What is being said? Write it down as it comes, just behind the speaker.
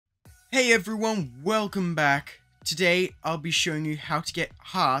Hey everyone, welcome back. Today I'll be showing you how to get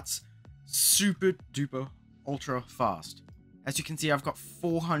hearts super duper ultra fast. As you can see, I've got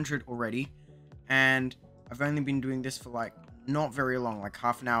 400 already, and I've only been doing this for like not very long, like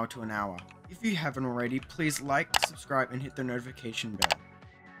half an hour to an hour. If you haven't already, please like, subscribe, and hit the notification bell.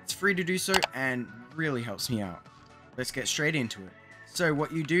 It's free to do so and really helps me out. Let's get straight into it. So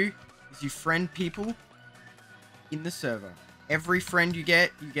what you do is you friend people in the server. Every friend you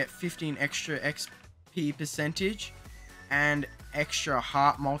get 15 extra XP percentage and extra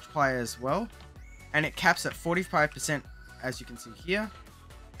heart multiplier as well. And it caps at 45%, as you can see here.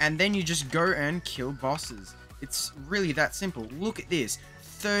 And then you just go and kill bosses. It's really that simple. Look at this,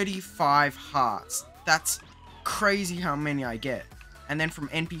 35 hearts. That's crazy how many I get. And then from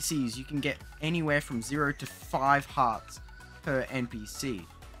NPCs, you can get anywhere from 0 to 5 hearts per NPC.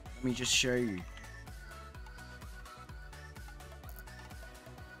 Let me just show you.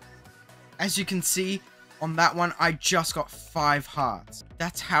 As you can see, on that one, I just got 5 hearts.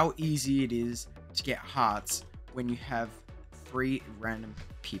 That's how easy it is to get hearts when you have 3 random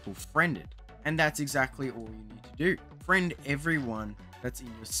people friended. And that's exactly all you need to do. Friend everyone that's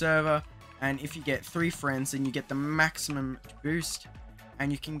in your server, and if you get 3 friends, then you get the maximum boost,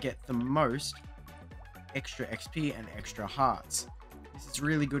 and you can get the most extra XP and extra hearts. This is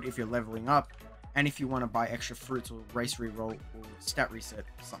really good if you're leveling up, and if you want to buy extra fruits or race reroll or stat reset,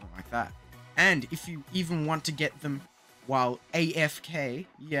 something like that. And if you even want to get them while AFK,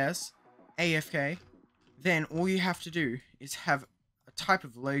 yes, AFK, then all you have to do is have a type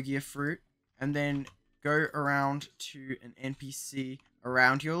of Logia fruit and then go around to an NPC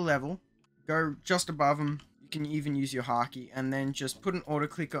around your level, go just above them. You can even use your Haki and then just put an auto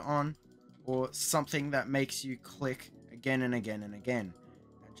clicker on or something that makes you click again and again and again.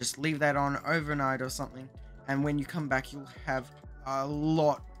 And just leave that on overnight or something, and when you come back, you'll have a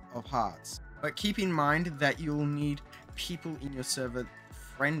lot of hearts. But keep in mind that you'll need people in your server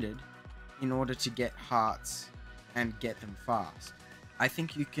friended in order to get hearts and get them fast. I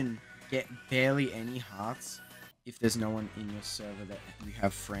think you can get barely any hearts if there's no one in your server that you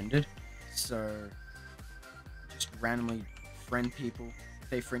have friended. So just randomly friend people.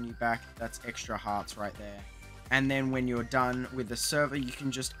 If they friend you back, that's extra hearts right there. And then when you're done with the server, you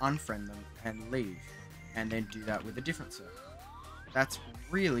can just unfriend them and leave, and then do that with a different server. That's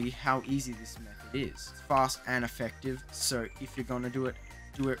really how easy this method is. It's fast and effective, so if you're gonna do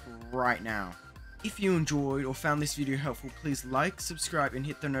it right now. If you enjoyed or found this video helpful, please like, subscribe, and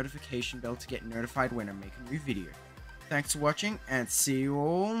hit the notification bell to get notified when I make a new video. Thanks for watching, and see you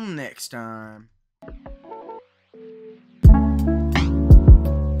all next time.